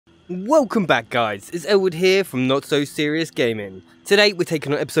Welcome back, guys. It's Elwood here from Not So Serious Gaming. Today we're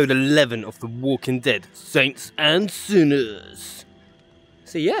taking on episode 11 of The Walking Dead, Saints and Sinners.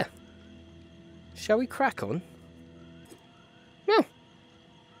 So yeah, shall we crack on? Well,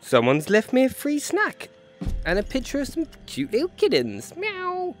 someone's left me a free snack and a picture of some cute little kittens.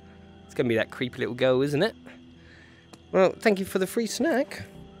 Meow. It's gonna be that creepy little girl, isn't it? Well, thank you for the free snack.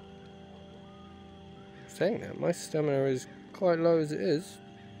 Saying that, my stamina is quite low as it is.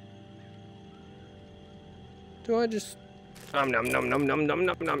 Do I just nom nom nom nom nom nom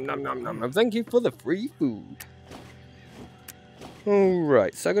nom nom nom nom nom? Thank you for the free food.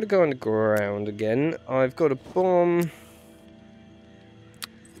 Alright, so I gotta go underground again. I've got a bomb.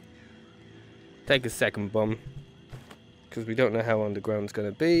 Take a second bomb. Because we don't know how underground's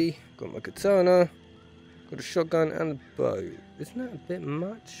gonna be. Got my katana. Got a shotgun and a bow. Isn't that a bit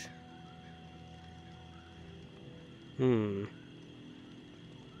much?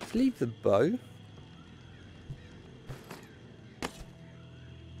 Let's leave the bow.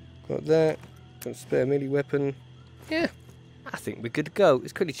 Got that. Got a spare melee weapon. Yeah, I think we're good to go.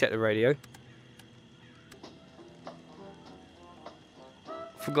 Let's quickly check the radio.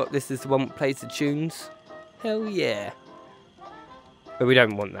 Forgot this is the one that plays the tunes. Hell yeah. But we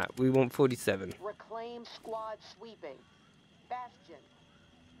don't want that. We want 47. Reclaim squad sweeping. Bastion.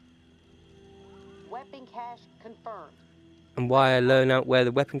 Weapon cache confirmed. And while I learn out where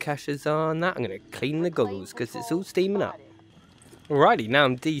the weapon caches are and that, I'm going to clean the goggles because it's all steaming up. Alrighty, now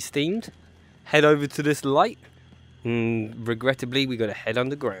I'm de-steamed. Head over to this light. And regrettably, we got to head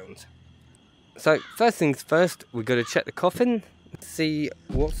underground. So, first things first, we got to check the coffin. See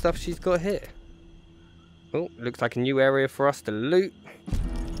what stuff she's got here. Oh, looks like a new area for us to loot.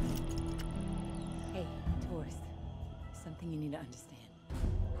 Hey, tourist. Something you need to understand.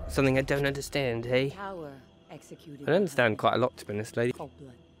 Something I don't understand, hey? Tower executed. I don't understand quite a lot, to be honest, lady.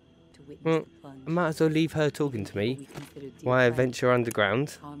 Well, I might as well leave her talking to me while I venture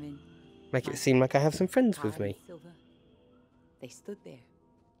underground. Make it seem like I have some friends with me. They stood there,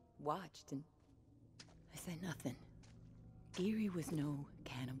 watched, and I said nothing. Geary was no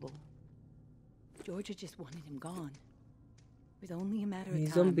cannibal. Georgia just wanted him gone. It was only a matter of time.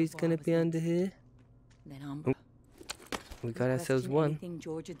 These zombies gonna be under here. Then Oh, we got ourselves one. Anything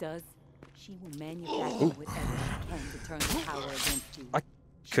Georgia does, she will manufacture whatever she can to turn the tower against you.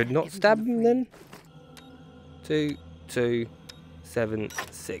 Could not stab him then. 2, 2, 7,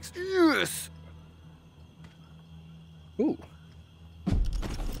 6. Yes! Ooh.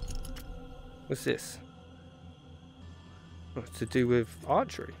 What's this? Oh, it's to do with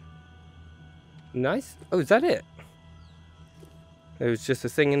archery. Nice. Oh, is that it? There was just a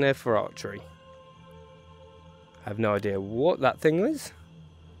thing in there for archery. I have no idea what that thing was.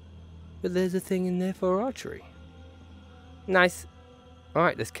 But there's a thing in there for archery. Nice.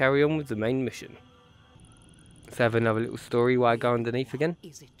 Alright, let's carry on with the main mission. Let's have another little story while I go underneath again.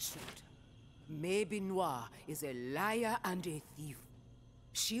 Is it truth? May Benoit is a liar and a thief.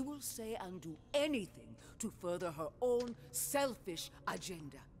 She will say and do anything to further her own selfish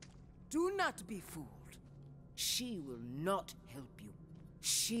agenda. Do not be fooled. She will not help you.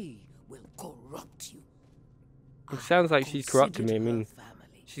 She will corrupt you. It sounds like she's corrupting me. I mean,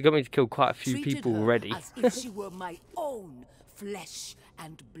 she's got me to kill quite a few people already. As if she were my own flesh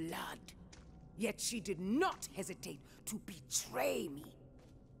and blood. Yet she did not hesitate to betray me.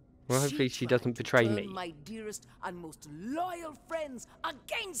 Well, hopefully she doesn't betray me. My dearest and most loyal friends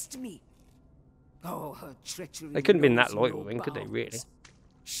against me. Oh, her treachery. They couldn't have been that knows loyal no then, could they, bounds. really?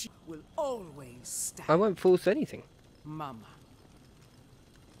 She will always stand. I won't force anything. Mama.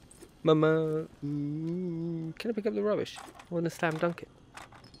 Mama. Can I pick up the rubbish? I want to slam dunk it.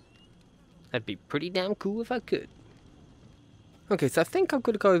 That'd be pretty damn cool if I could. Okay, so I think I've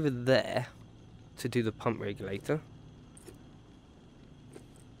got to go over there to do the pump regulator.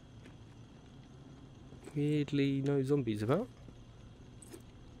 Weirdly, no zombies about.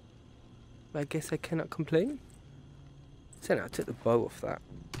 But I guess I cannot complain. So now I took the bow off that.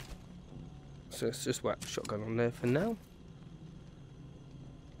 So let's just whack the shotgun on there for now.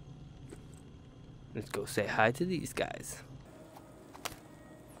 Let's go say hi to these guys.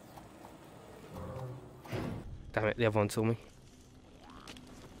 Damn it, the other one saw me.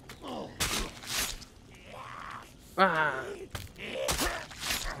 Ah!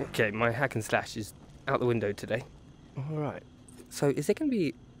 Okay, my hack and slash is out the window today. Alright. So, is there going to be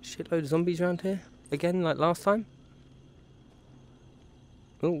a shitload of zombies around here? Again, like last time?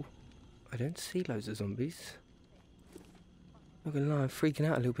 Oh, I don't see loads of zombies. Not gonna lie, I'm freaking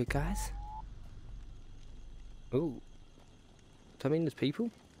out a little bit, guys. Oh. Does that mean there's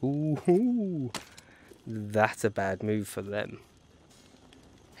people? Ooh. That's a bad move for them.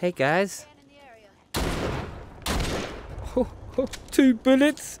 Hey guys. Oh, 2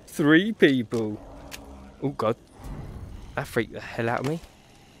 bullets, 3 people. Oh god. That freaked the hell out of me.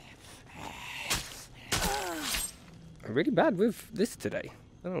 I'm really bad with this today.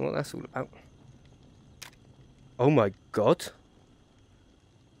 I don't know what that's all about. Oh my god.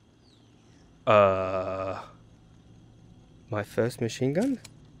 My first machine gun?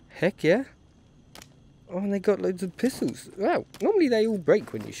 Heck yeah. Oh, and they got loads of pistols. Wow, normally they all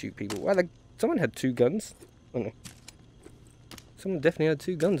break when you shoot people. Wow, someone had 2 guns. Oh no. Someone definitely had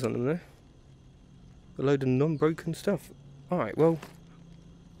 2 guns on them there. A load of non-broken stuff. Alright, well.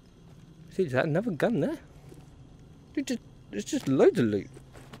 See, is that another gun there? There's just loads of loot.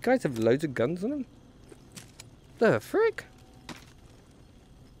 You guys have loads of guns on them? The frick?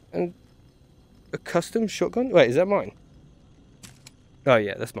 And a custom shotgun? Wait, is that mine? Oh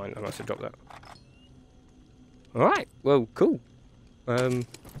yeah, that's mine. I must have dropped that. Alright, well, cool. Yeah,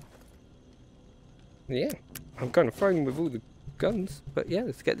 I'm kind of thrown with all the guns, but yeah,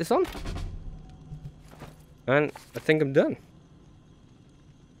 let's get this on. And I think I'm done.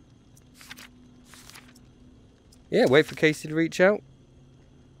 Yeah, wait for Casey to reach out.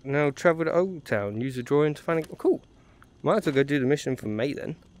 Now travel to Old Town. Use a drawing to find it. Oh, cool. Might as well go do the mission for May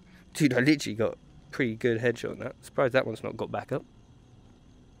then. Dude, I literally got a pretty good headshot on that. Surprised that one's not got back up.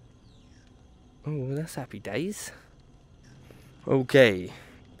 Oh, well, that's happy days. Okay,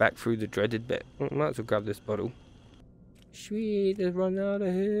 back through the dreaded bit. Might as well grab this bottle. Sweet, let's run out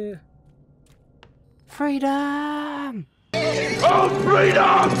of here. Freedom! Oh,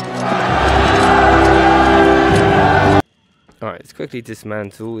 freedom! Alright, let's quickly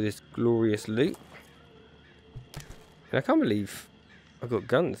dismantle this glorious loot. And I can't believe I got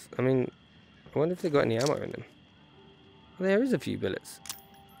guns. I mean, I wonder if they got any ammo in them. Well, there is a few bullets.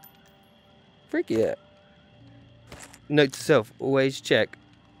 Frick yeah. Note to self, always check,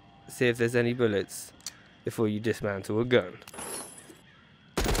 see if there's any bullets before you dismantle a gun.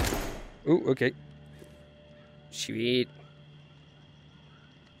 Oh, okay. Sweet.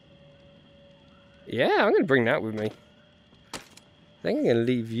 Yeah, I'm going to bring that with me. I think I'm going to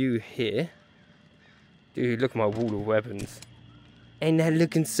leave you here. Dude, look at my wall of weapons. Ain't that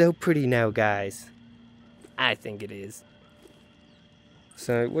looking so pretty now, guys? I think it is.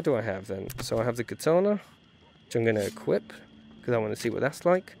 So, what do I have then? So I have the katana, which I'm going to equip, because I want to see what that's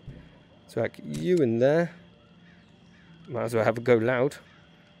like. So like you in there. Might as well have a go loud.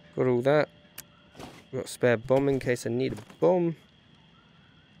 Got all that. Got a spare bomb in case I need a bomb.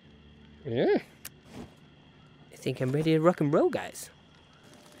 Yeah. I think I'm ready to rock and roll, guys.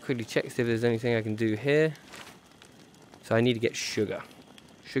 Quickly check see if there's anything I can do here. So I need to get sugar.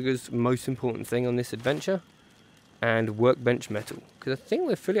 Sugar's the most important thing on this adventure. And workbench metal. Because I think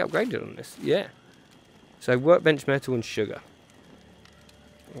we're fully upgraded on this. Yeah. So workbench metal and sugar.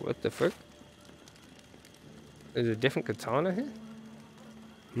 What the frick? There's a different katana here?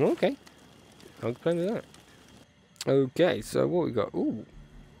 Okay. I'll play with that. Okay, so what we got? Ooh.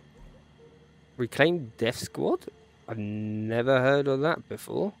 Reclaimed Death Squad? I've never heard of that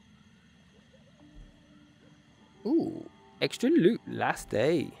before. Ooh. Extra loot last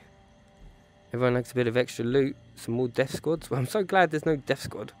day. Everyone likes a bit of extra loot. Some more Death Squads. Well, I'm so glad there's no Death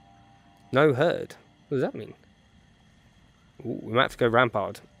Squad. No herd. What does that mean? Ooh, we might have to go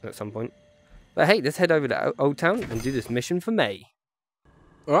Rampart at some point. But hey, let's head over to Old Town and do this mission for May.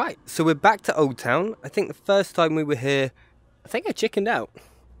 Alright, so we're back to Old Town. I think the first time we were here, I think I chickened out.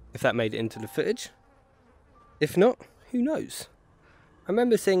 If that made it into the footage. If not, who knows? I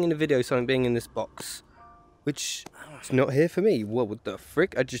remember seeing in the video something being in this box. Which is not here for me. What the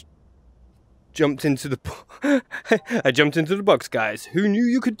frick? I just jumped into the I jumped into the box, guys. Who knew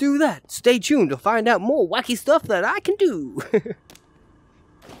you could do that? Stay tuned to find out more wacky stuff that I can do.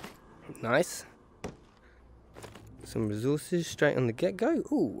 Nice. Some resources straight on the get-go.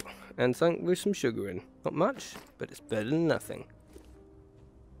 Ooh, and something with some sugar in. Not much, but it's better than nothing.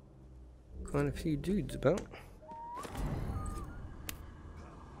 Quite a few dudes about.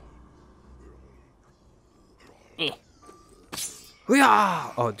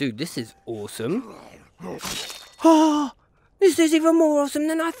 Oh, dude, this is awesome. Oh, this is even more awesome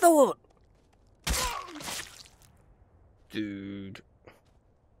than I thought. Dude.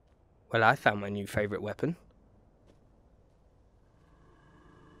 Well, I found my new favourite weapon.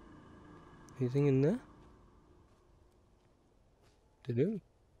 Anything in there?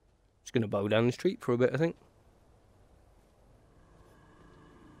 Just gonna bow down the street for a bit, I think.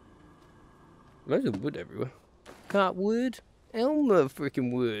 Loads of wood everywhere. Got wood? Elmer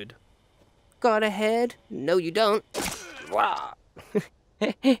freaking wood. Got a head? No, you don't. Oh,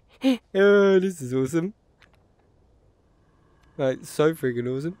 this is awesome. Like, so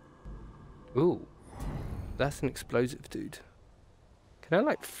freaking awesome. Ooh. That's an explosive, dude. Can I,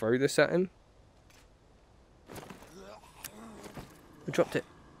 like, throw this at him? I dropped it.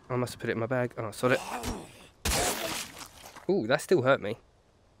 I must have put it in my bag. Oh, I saw it. Ooh, that still hurt me.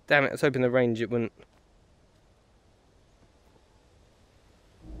 Damn it, I was hoping the range it wouldn't.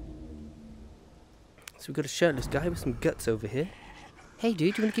 So we've got a shirtless guy with some guts over here. Hey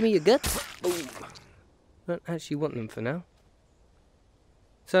dude, you want to give me your guts? Ooh. I don't actually want them for now.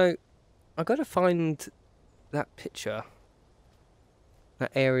 So, I've got to find that picture.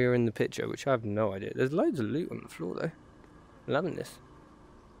 That area in the picture, which I have no idea. There's loads of loot on the floor though. Loving this.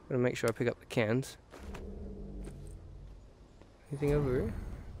 Gotta make sure I pick up the cans. Anything over here?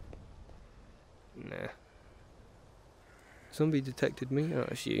 Nah. Zombie detected me. Oh,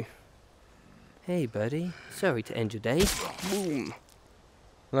 it's you. Hey, buddy. Sorry to end your day. Boom.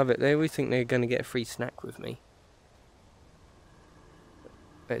 Love it. They always think they're going to get a free snack with me.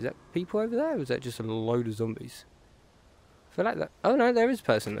 Wait, is that people over there? Or is that just a load of zombies? I feel like that. Oh, no, there is a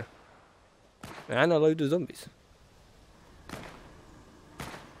person there. And a load of zombies.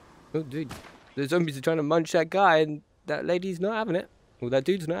 Oh, dude. The zombies are trying to munch that guy, and that lady's not having it. Well, that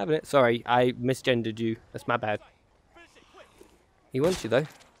dude's not having it. Sorry, I misgendered you. That's my bad. He wants you, though.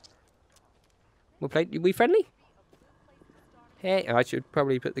 We friendly? Hey, I should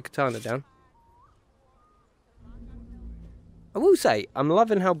probably put the katana down. I will say, I'm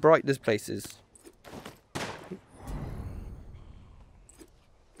loving how bright this place is. I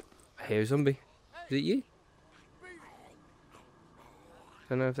hear a zombie. Is it you?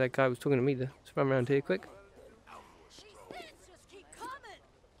 Don't know if that guy was talking to me though. Let's run around here quick.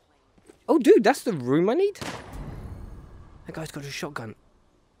 Oh dude, that's the room I need? That guy's got a shotgun.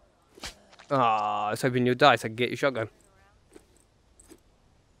 Ah, I was hoping you'd die so I could get your shotgun.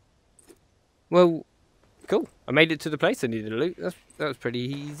 Well, cool. I made it to the place I needed to loot. That was pretty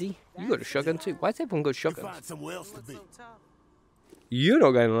easy. You got a shotgun too. Why has everyone got shotguns? You're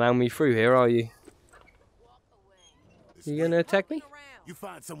not going to allow me through here, are you? You going to attack me? You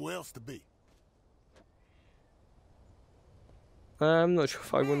find somewhere else to be. I'm not sure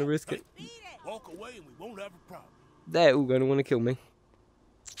if I want to risk it. Walk away and we won't have a problem. They're all going to want to kill me.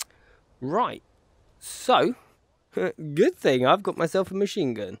 Right. So, good thing I've got myself a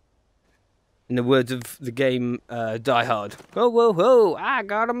machine gun. In the words of the game Die Hard. Oh, whoa, whoa, I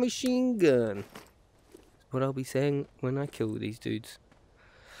got a machine gun. That's what I'll be saying when I kill these dudes.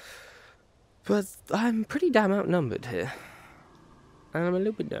 But I'm pretty damn outnumbered here. And I'm a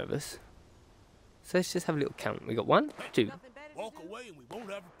little bit nervous. So let's just have a little count. We got 1, 2, Walk away and we won't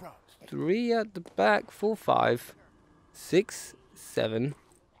have a problem. 3 at the back, 4, 5, 6, 7.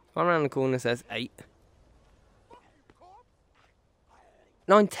 One around the corner says 8.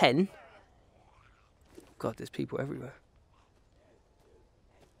 9, 10. God, there's people everywhere.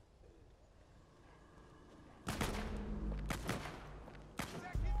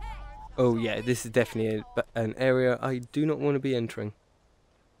 Oh yeah, this is definitely an area I do not want to be entering.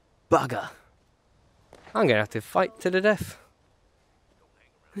 Bugger. I'm going to have to fight to the death.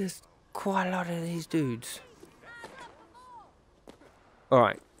 There's quite a lot of these dudes.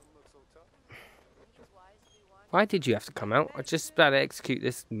 Alright. Why did you have to come out? I just about to execute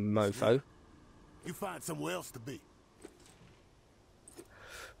this mofo. You find somewhere else to be.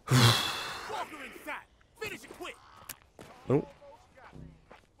 Finish it quick. Oh.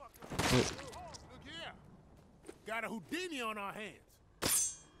 Got a Houdini on our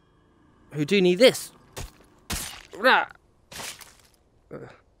hands. Houdini this.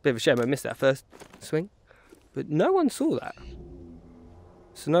 Bit of a shame I missed that first swing. But no one saw that.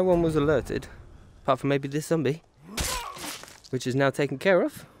 So no one was alerted. Apart from maybe this zombie. Which is now taken care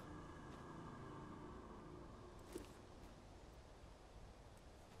of.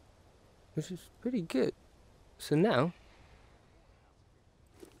 Which is pretty good. So now,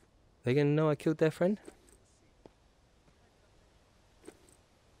 they're going to know I killed their friend?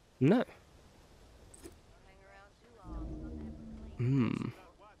 No. Oh,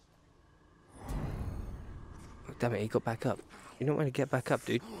 damn it, he got back up. You don't want to get back up,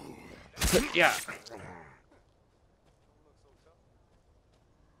 dude. Yeah.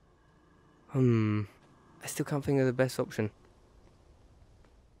 I still can't think of the best option.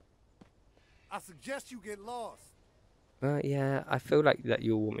 I suggest you get lost. Yeah, I feel like that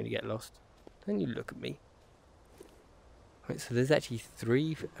you'll want me to get lost. Don't you look at me. Right, so there's actually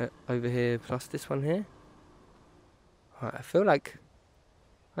 3 over here plus this one here. Right, I feel like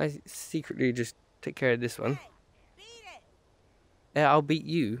I secretly just take care of this one. Yeah, I'll beat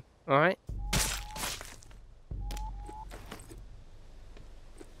you, alright?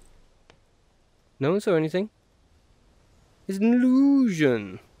 No one saw anything. It's an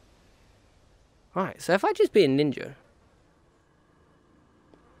illusion. Alright, so if I just be a ninja,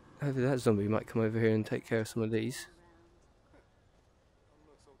 hopefully that zombie might come over here and take care of some of these.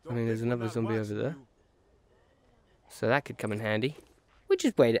 I mean, there's another zombie over there. So that could come in handy. We'll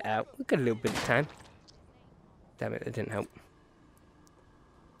just wait it out. We've got a little bit of time. Damn it, that didn't help.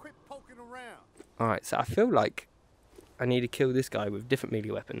 Quit poking around. Alright, so I feel like I need to kill this guy with a different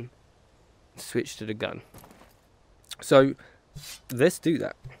melee weapon. Switch to the gun. So, let's do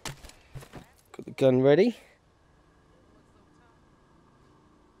that. Got the gun ready.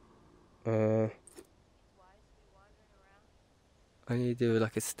 I need to do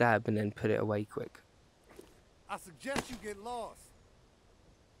like a stab and then put it away quick. I suggest you get lost.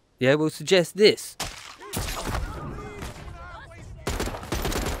 Yeah, we'll suggest this.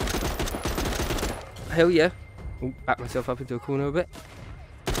 Hell yeah. Ooh, back myself up into a corner a bit.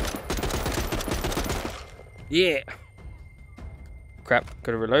 Yeah. Crap,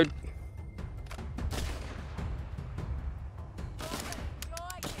 gotta reload.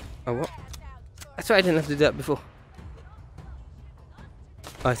 Oh, what? That's why I didn't have to do that before.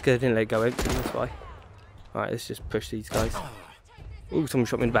 Oh, it's because I didn't let it go empty, that's why. Alright, let's just push these guys. Ooh, someone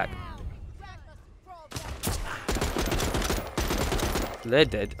shot me in the back. They're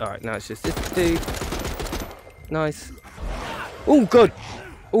dead. Alright, now it's just this dude. Nice. Oh, God.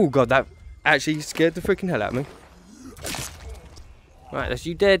 Oh, God, that actually scared the freaking hell out of me. Right, that's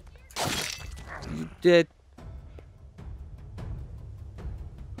you dead. You dead.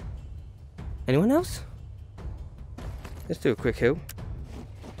 Anyone else? Let's do a quick heal.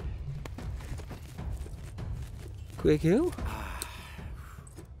 Quick heal.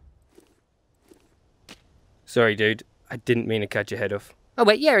 Sorry, dude. I didn't mean to cut your head off. Oh,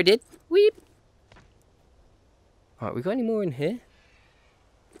 wait, yeah, I did. Weep. Alright, we got any more in here?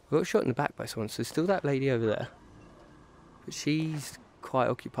 We got shot in the back by someone, so there's still that lady over there. But she's quite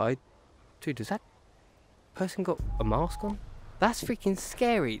occupied. Dude, does that person got a mask on? That's freaking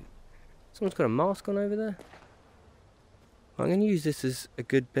scary. Someone's got a mask on over there. I'm going to use this as a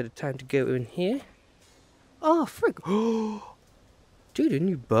good bit of time to go in here. Oh, frig. Oh, dude, a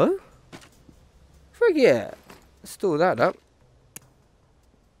new bow? Frig, yeah. Let's store that up.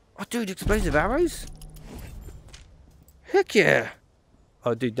 Oh, dude, explosive arrows? Heck yeah.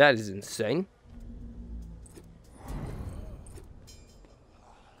 Oh, dude, that is insane.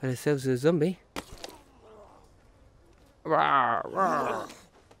 Got ourselves a zombie. Rawr, rawr.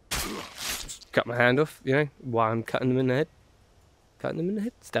 Just cut my hand off, you know, while I'm cutting them in the head. Cutting them in the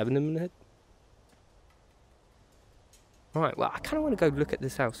head, stabbing them in the head. Alright, well, I kind of want to go look at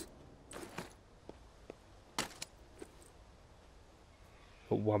this house.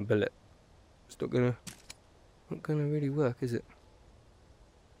 Got one bullet. It's not gonna really work, is it?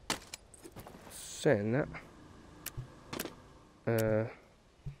 Saying that. Yeah,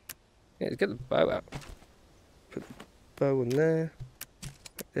 let's get the bow out. Put the bow in there.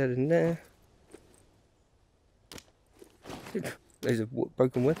 Put that in there. Dude, there's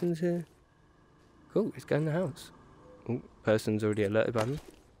broken weapons here. Cool, let's go in the house. Oh, person's already alerted by me.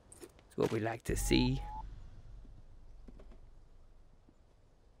 That's what we like to see.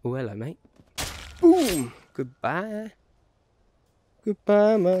 Oh, hello, mate. Boom! Goodbye.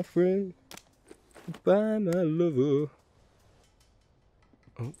 Goodbye, my friend. Goodbye, my lover.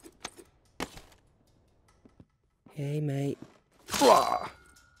 Oh. Hey, mate.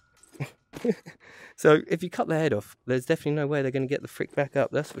 So, if you cut their head off, there's definitely no way they're going to get the frick back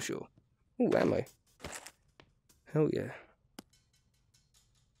up, that's for sure. Ooh, ammo. Hell yeah.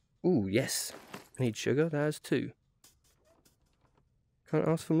 Ooh, yes. I need sugar, there's 2. Can't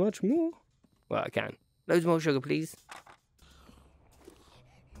ask for much more. Well, I can. Loads more sugar, please.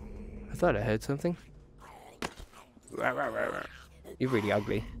 I thought I heard something. You're really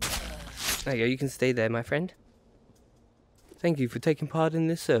ugly. There you go, you can stay there, my friend. Thank you for taking part in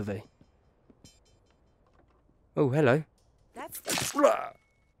this survey. Oh, hello.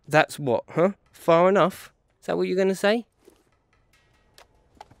 That's what, huh? Far enough? Is that what you're going to say?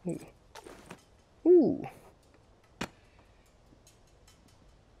 Ooh. Ooh.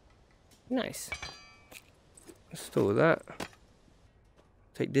 Nice. Store that.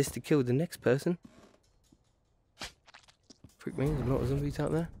 Take this to kill the next person. Freak me, there's a lot of zombies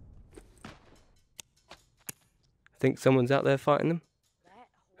out there. I think someone's out there fighting them.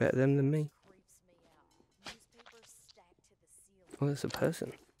 Better them than me. Oh, that's a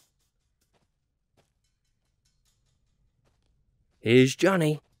person. Here's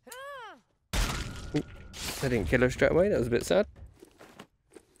Johnny. Ooh, I didn't kill her straight away, that was a bit sad.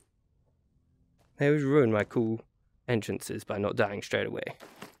 They always ruin my cool entrances by not dying straight away.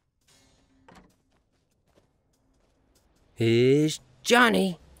 Here's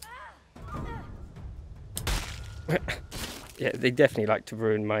Johnny. Yeah, they definitely like to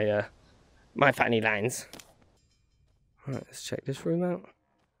ruin my my funny lines. Alright, let's check this room out.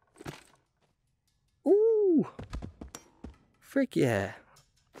 Ooh! Frick yeah.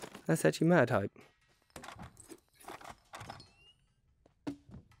 That's actually mad hype.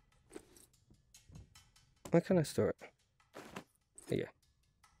 Where can I store it? There you go.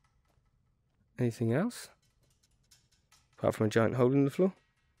 Anything else? Apart from a giant hole in the floor?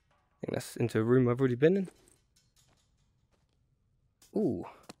 I think that's into a room I've already been in. Ooh.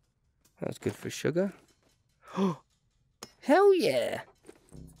 That's good for sugar. Oh! Hell yeah!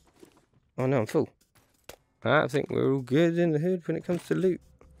 Oh no, I'm full. I think we're all good in the hood when it comes to loot.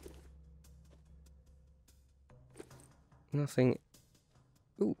 Nothing.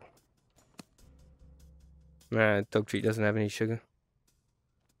 Ooh. Nah, dog treat doesn't have any sugar.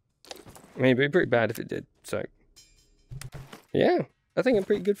 I mean, it'd be pretty bad if it did, so. Yeah, I think I'm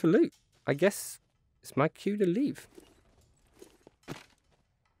pretty good for loot. I guess it's my cue to leave.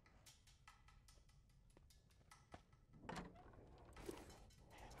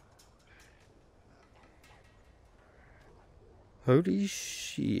 Holy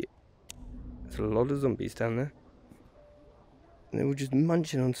shit. There's a lot of zombies down there. And they were just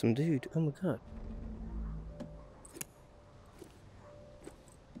munching on some dude. Oh my god.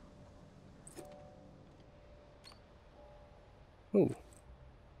 Ooh.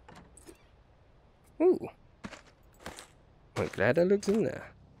 Ooh. I'm glad I looked in there.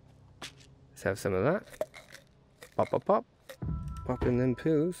 Let's have some of that. Pop, pop, pop. Pop in them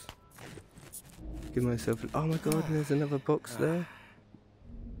pills. Give myself. Oh my god, and there's another box there.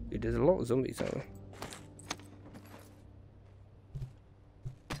 Dude, there's a lot of zombies out there.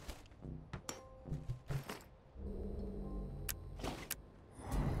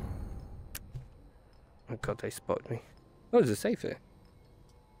 Oh god, they spotted me. Oh, there's a safe here.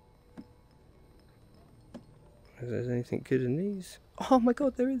 If there's anything good in these. Oh my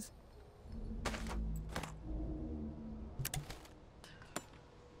god, there is.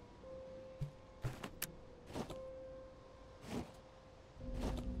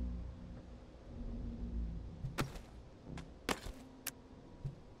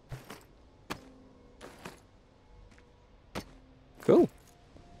 Cool.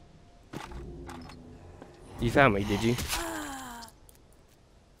 You found me, did you?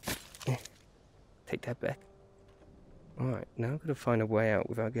 Take that back. Alright, now I've got to find a way out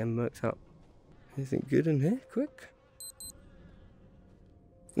without getting murked up. Anything good in here? Quick.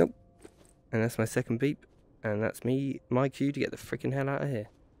 Nope. And that's my second beep. And that's my cue to get the freaking hell out of here.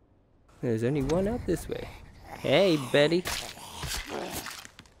 There's only one out this way. Hey, Betty.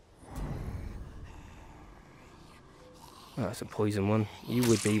 Oh, that's a poison one. You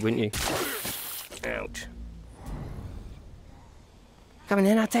would be, wouldn't you? Ouch. Come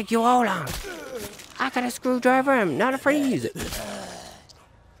in, I'll take you all on. I got a screwdriver, I'm not afraid to use it.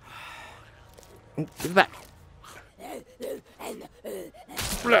 Give it back.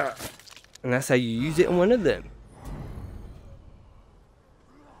 And that's how you use it on one of them.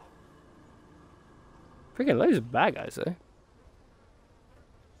 Freaking loads of bad guys, though.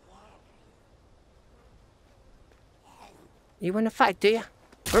 You want to fight, do you?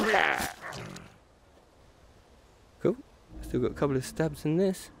 Cool. Still got a couple of stabs in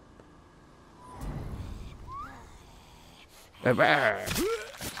this. It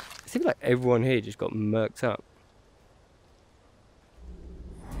seems like everyone here just got murked up.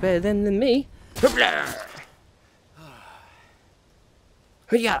 Better them than me.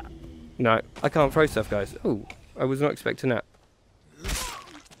 Yeah. No, I can't throw stuff, guys. Oh, I was not expecting that.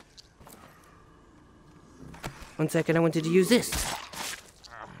 1 second, I wanted to use this.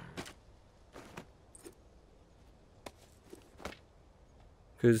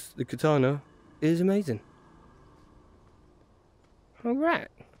 Because the katana is amazing. Alright.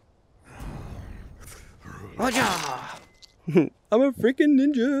 I'm a freaking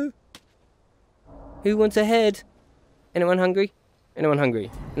ninja. Who wants a head? Anyone hungry? Anyone hungry?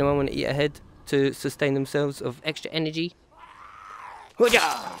 Anyone want to eat a head to sustain themselves of extra energy? Don't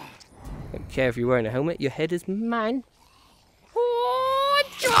care if you're wearing a helmet, your head is mine.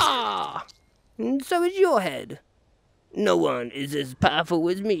 And so is your head. No one is as powerful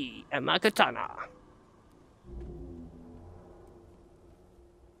as me and my katana.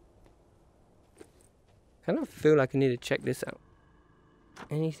 Kind of feel like I need to check this out.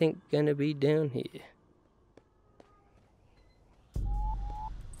 Anything gonna be down here?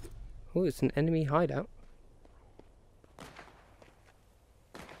 Oh, it's an enemy hideout.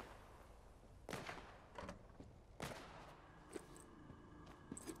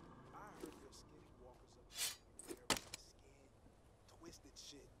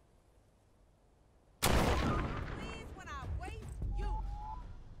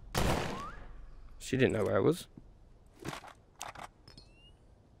 She didn't know where I was.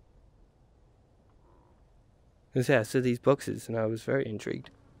 Because yeah, I saw these boxes and I was very intrigued.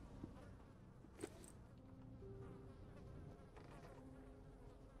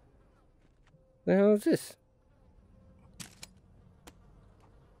 The hell is this?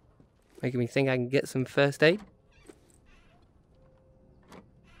 Making me think I can get some first aid?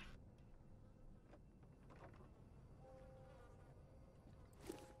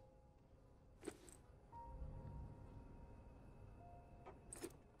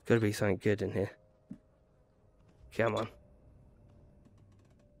 Gotta be something good in here. Come on.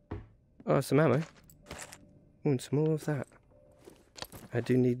 Oh, some ammo. Ooh, and some more of that. I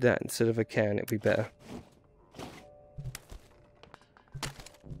do need that instead of a can, it'd be better.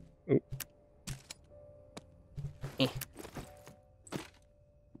 Ooh.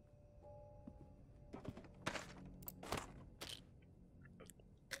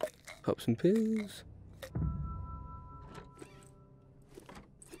 Pop some pills.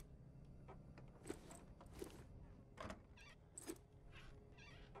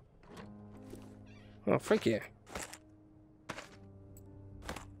 Oh, frick yeah.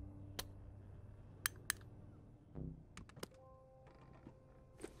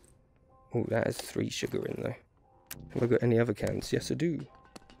 Oh, that has 3 sugar in there. Have I got any other cans? Yes, I do.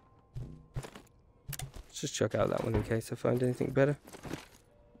 Let's just check out that one in case I find anything better.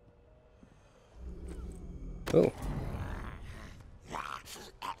 Oh.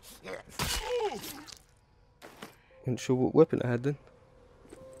 Wasn't sure what weapon I had then.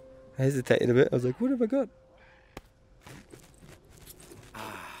 I hesitated a bit. I was like, what have I got?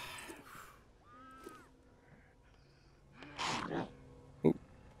 Oh,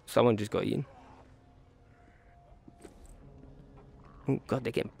 someone just got eaten. Oh god,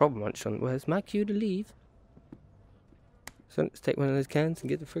 they're getting proper munched on. Where's my cue to leave? So let's take one of those cans and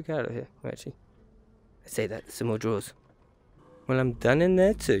get the frick out of here. Actually, I say that, there's some more drawers. Well, I'm done in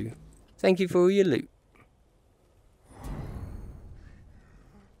there too. Thank you for all your loot.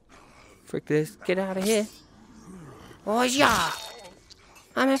 Frick this, get out of here. Oh yeah!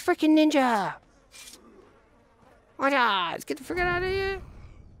 I'm a freaking ninja! Oh yeah! Let's get the frick out of here!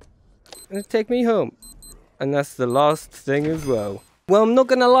 And take me home. And that's the last thing as well. Well, I'm not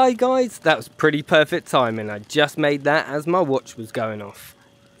gonna lie guys, that was pretty perfect timing. I just made that as my watch was going off.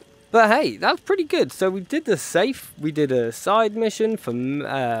 But hey, that was pretty good. So we did the safe, we did a side mission for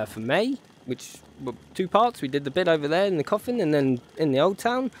May, which were 2 parts. We did the bit over there in the coffin and then in the old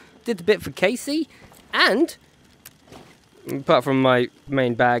town. Did the bit for Casey, and apart from my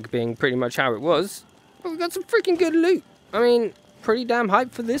main bag being pretty much how it was, we got some freaking good loot. I mean, pretty damn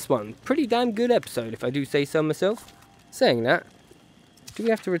hyped for this one. Pretty damn good episode, if I do say so myself. Saying that, do we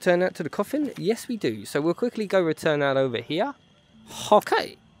have to return that to the coffin? Yes, we do. So we'll quickly go return that over here.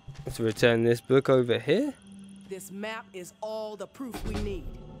 Okay, let's return this book over here. This map is all the proof we need.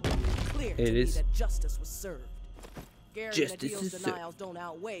 Clear It to me is. that justice was served. Gary Justice Nadil's is denials don't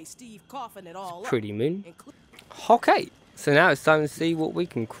outweigh Steve coughing it all Pretty up. moon. Okay, so now it's time to see what we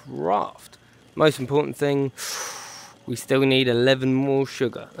can craft. Most important thing, we still need 11 more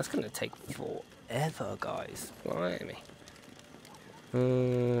sugar. That's going to take forever, guys. Blimey.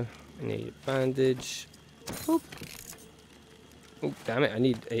 I need a bandage. Oop. Oh, damn it, I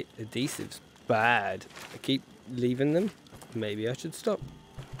need adhesives. Bad. I keep leaving them. Maybe I should stop.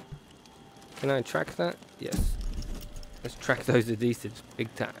 Can I track that? Yes. Let's track those adhesives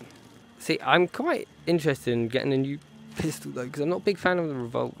big time. See, I'm quite interested in getting a new pistol though, because I'm not a big fan of the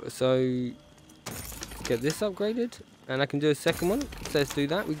revolver. So, get this upgraded, and I can do a second one. So let's do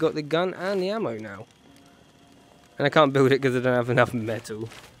that. We've got the gun and the ammo now. And I can't build it because I don't have enough metal.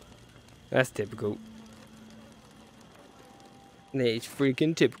 That's typical. It's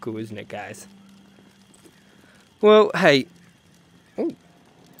freaking typical, isn't it, guys? Well, hey. Ooh.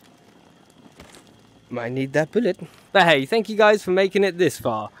 Might need that bullet. But hey, thank you guys for making it this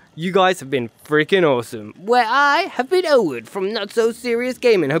far. You guys have been freaking awesome. Where I have been Elwood from Not So Serious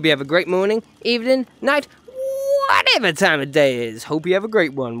Gaming. Hope you have a great morning, evening, night, whatever time of day it is. Hope you have a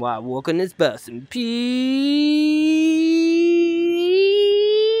great one while walking this bus. And peace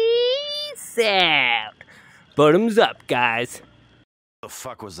out. Bottoms up, guys. The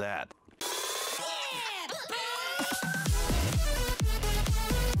fuck was that?